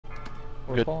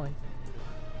We're Good. falling.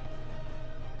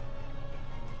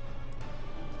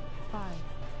 5,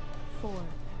 4,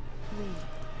 3,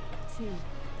 2,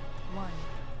 1.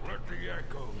 Let the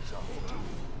echoes of doom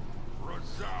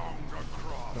resound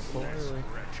across this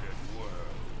wretched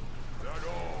world, that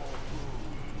all who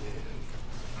live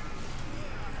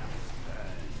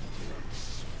and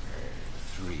despair.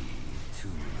 3, 2,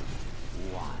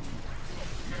 1.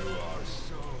 You are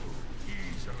so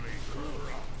easily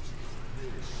corrupt.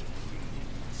 This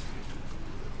means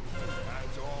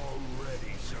has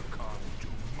already succumbed to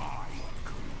my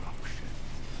corruption.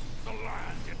 The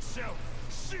land itself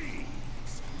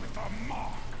seethes with the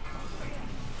mark of the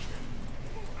Legion.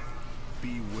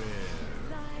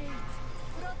 Beware. Light,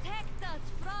 protect us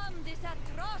from this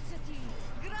atrocity.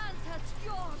 Grant us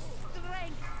your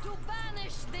strength to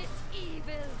banish this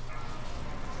evil.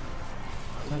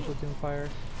 Potential Doomfire.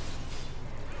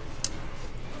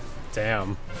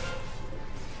 Damn.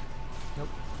 Nope.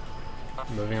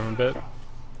 Moving him a bit.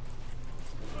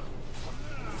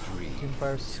 3,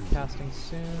 Doomfire's casting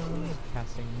soon.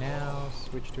 Casting now.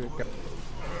 Switch to a go.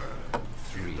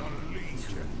 3, 2,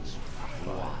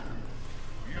 1.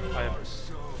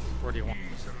 Where do you want?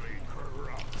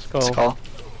 Let's Oh. call.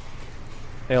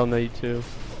 Hail me too.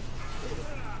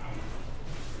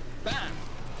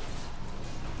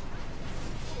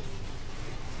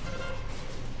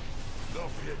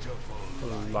 The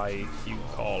light you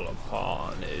call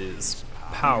upon is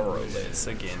powerless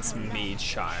against me,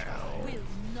 child. Will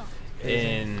not.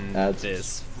 In That's-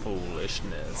 this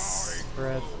foolishness.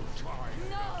 Red.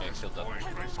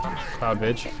 Ah,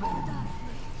 bitch.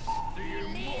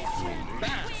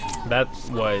 That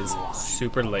was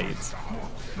super late.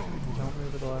 Don't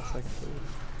move at the last second, please.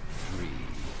 3,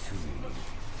 2,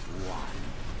 1.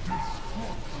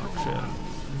 Shit.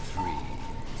 3,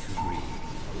 2,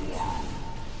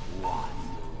 1.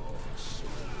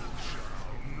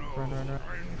 Run, run, run.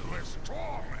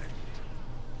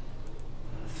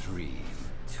 3,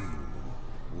 2,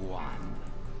 1.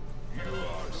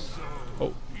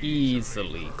 Oh,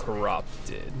 easily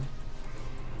corrupted.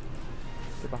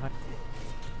 Get behind.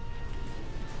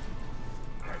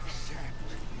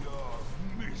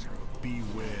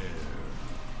 Beware.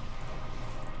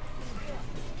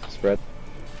 Spread.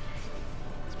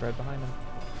 Spread behind him.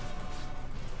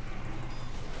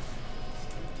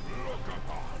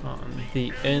 On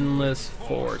the endless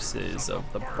forces of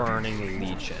the burning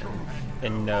legion,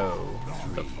 and know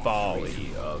the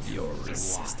folly of your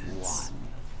resistance.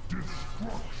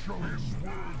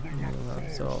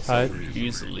 So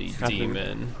easily,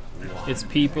 demon. Its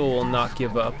people will not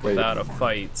give up without a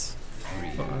fight.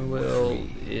 My will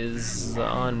is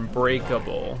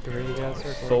unbreakable. Get ready to get out of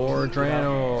circles. For Get out.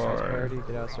 Draenor. Priority,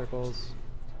 get out of circles.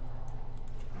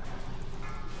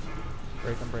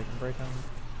 Break them, break them, break them.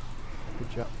 Good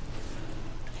job.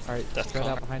 Alright, spread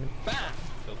out behind him.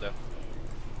 Killed that.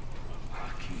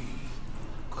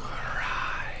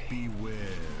 Beware.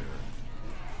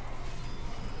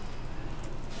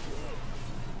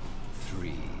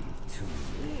 3, 2,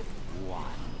 1.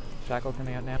 Shackle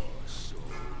coming out now.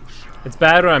 It's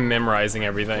bad when I'm memorizing Get out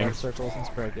everything. of circles and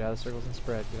spread. Get out of circles and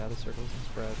spread. Get out of circles and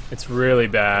spread. It's really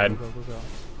Go, bad. go, go, go.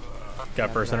 Got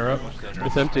first center up.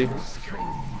 It's empty. 3,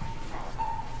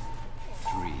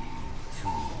 2,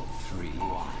 3,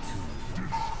 1.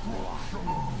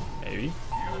 Maybe. 3,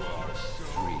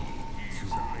 2,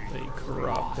 They Kill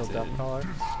corrupted. Death Caller.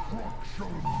 3,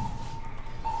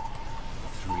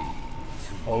 2.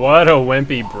 What a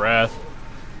wimpy breath.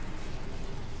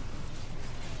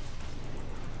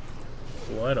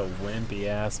 What a wimpy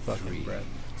ass fucking breath.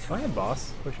 Am I a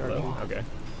boss? Push Hello? Archie. Okay.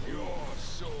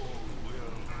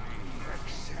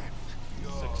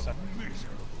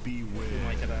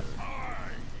 Beware.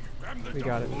 We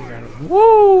got it, we got it.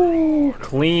 Woo!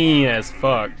 Clean as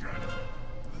fuck.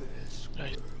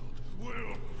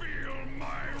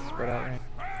 Spread out range.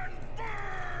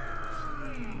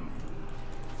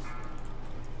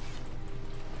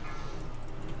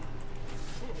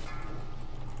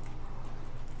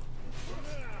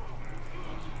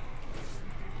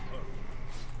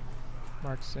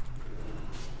 Mark 6.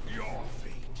 Your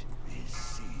fate is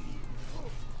sealed.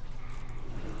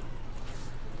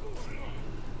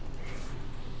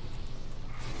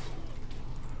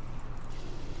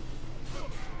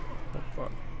 Oh,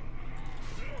 fuck.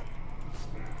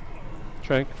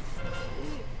 Trank.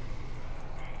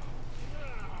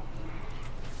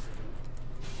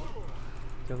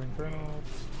 Kill Inferno.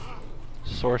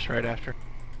 Source right after.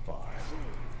 5,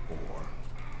 4,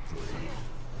 3,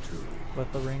 2.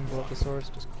 Let the ring blow up the source.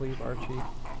 Just cleave Archie. You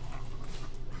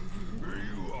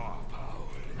are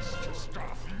powerless to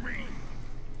stop me.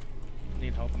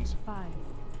 Need help. 5,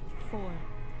 4,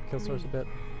 Kill source a bit.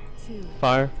 2,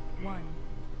 Fire. 1.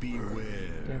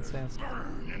 Beware. Dance, dance.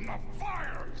 Burn in the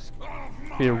fires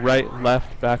of Be right,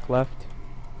 left, back, left.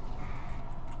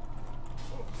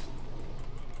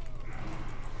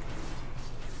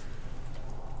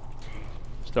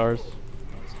 Stars.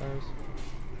 Stars.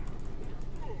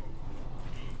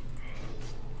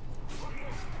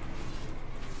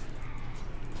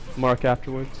 Mark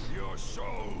afterwards. your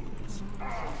souls.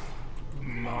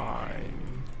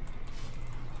 Mine.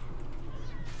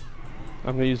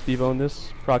 I'm gonna use Devo on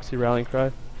this. Proxy rallying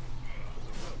cry.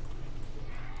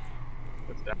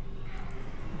 What's that?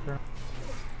 Okay.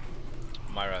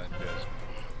 My rally goes.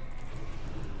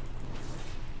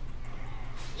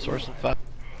 Source and 5.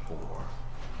 4,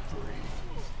 3,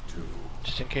 2.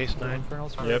 Just in case, 9.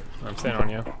 Infernals. Yep, I'm staying on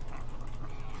you. You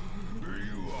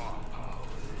are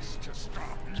powerless to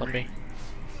stop It's on me.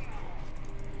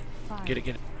 5, Get it,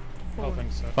 get it. 4,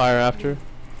 Fire after.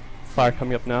 Fire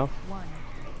coming up now. 1.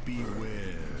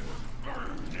 Beware.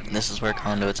 This is where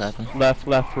conduits happen. Left,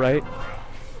 left, right.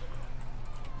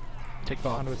 Take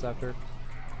bomb. Conduits after.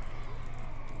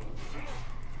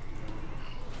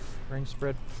 Range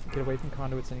spread. Get away from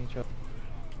conduits and each other.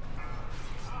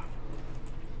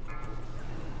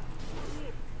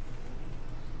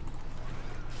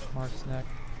 Mark's neck.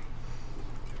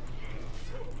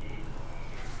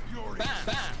 your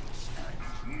existence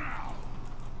now.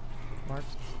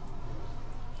 Mark's.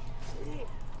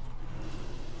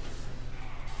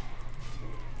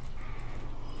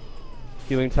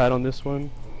 Healing tide on this one.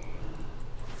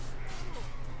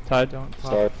 Tide. Don't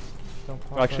pop. Sorry. Don't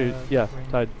pop. Actually, yeah,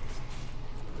 range. tide.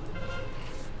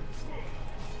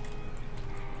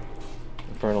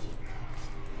 Infernal.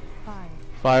 5,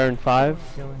 Fire and 5.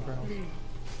 Kill infernals. 3,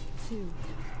 2,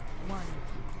 1.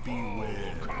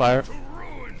 Beware. Fire.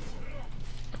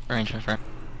 Range refer.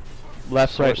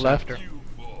 Left, right, Source left. after. You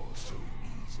fall so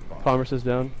easily. Commerce is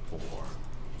down. 4,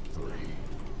 3,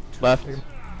 Left.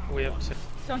 We have 6.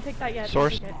 Don't take that yet. don't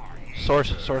Source. take it.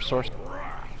 Source, source, source.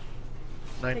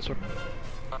 9 source.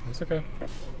 It's okay.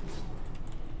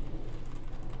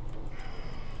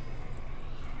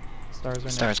 Stars are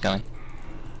next. Stars going.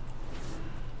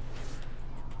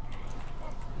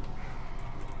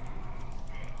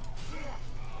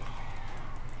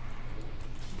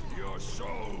 Your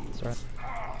souls. Sorry.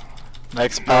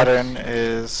 Next pattern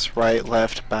is right,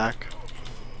 left, back.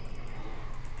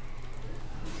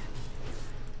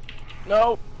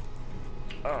 No!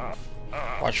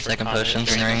 Watch for second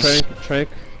potions in range. Trank, trank.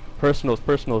 Personals,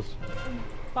 personals.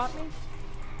 Bot me.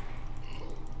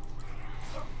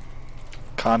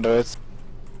 Conduits.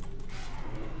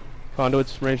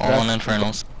 Conduits, range All on back.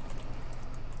 infernals.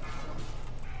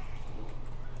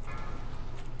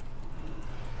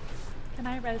 Can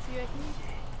I res you, Icky?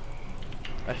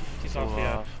 He's off,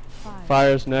 yeah. 5,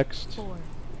 Fire's next. 4,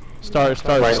 Stars,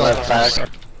 stars, Right, stars. left, back.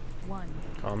 1.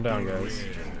 Calm down, guys.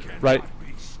 Right.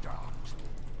 Be stopped.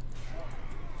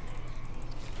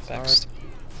 Next.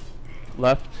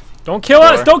 Left. Don't kill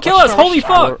us! Don't kill us! Holy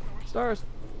fuck! Stars.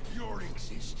 Your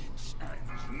existence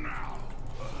ends now.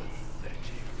 Pathetic.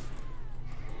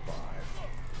 5,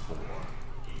 4,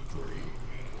 3,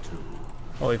 2.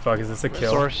 Holy fuck, is this a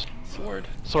kill? Source. Sword.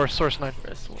 Source, source 9.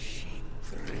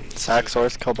 Sack,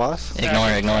 source, kill boss.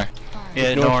 Ignore, ignore. 5, Yeah,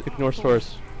 ignore. Ignore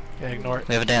source. Yeah, ignore it.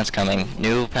 We have a dance coming.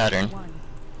 New pattern. 1.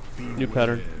 New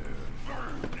pattern.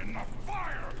 Burn in the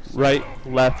fires. Right,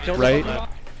 left, right.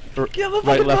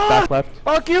 Right, left, back, left.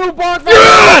 Fuck you, Bog! Nice!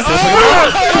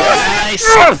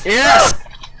 Yes!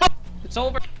 It's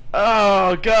over.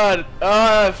 Oh, God.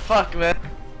 Fuck, man.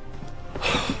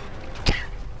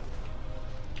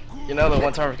 You know, the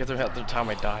one time I get the time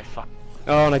I die. Fuck.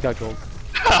 Oh, and I got gold.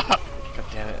 God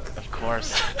damn it. Of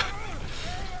course.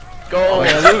 Gold!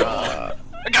 I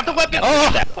got the weapon!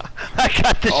 Oh! I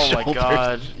got the Oh my shoulders.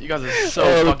 god. You guys are so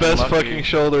Oh, the fucking best lucky. fucking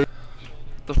shoulder.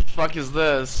 The fuck is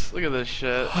this? Look at this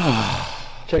shit.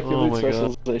 Check your loot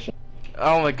specialization.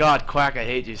 Oh my god, Quack, I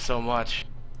hate you so much.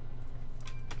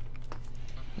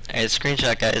 Alright,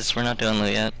 screenshot, guys. We're not doing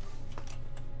loot yet.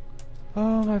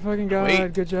 Oh my fucking god.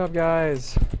 Wait. Good job,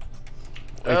 guys.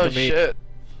 Oh shit.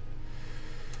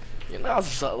 You know,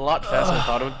 it's a lot faster than I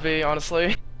thought it would be,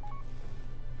 honestly.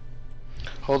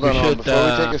 Hold We on, should, before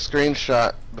we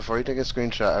take a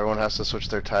screenshot, everyone has to switch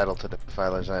their title to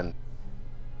Defiler's End.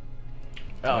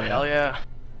 Oh, hell yeah.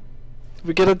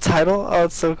 We get a title? Oh,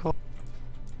 it's so cool.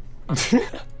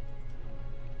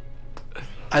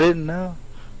 I didn't know.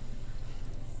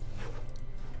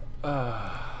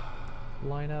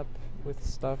 Line up with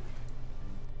stuff.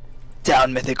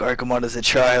 Down Mythic Archimon as a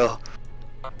trial.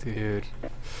 Dude.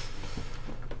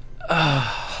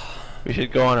 We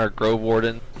should go on our Grove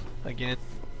Warden again.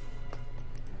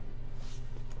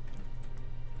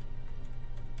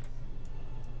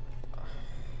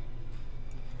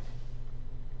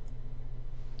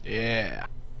 Yeah.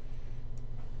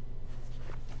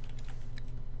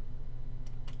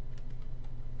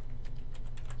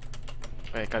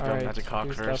 Wait, gotta do a magic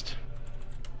hawk first.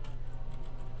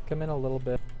 Come in a little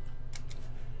bit.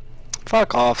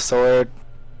 Fuck off, sword.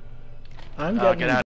 I'm getting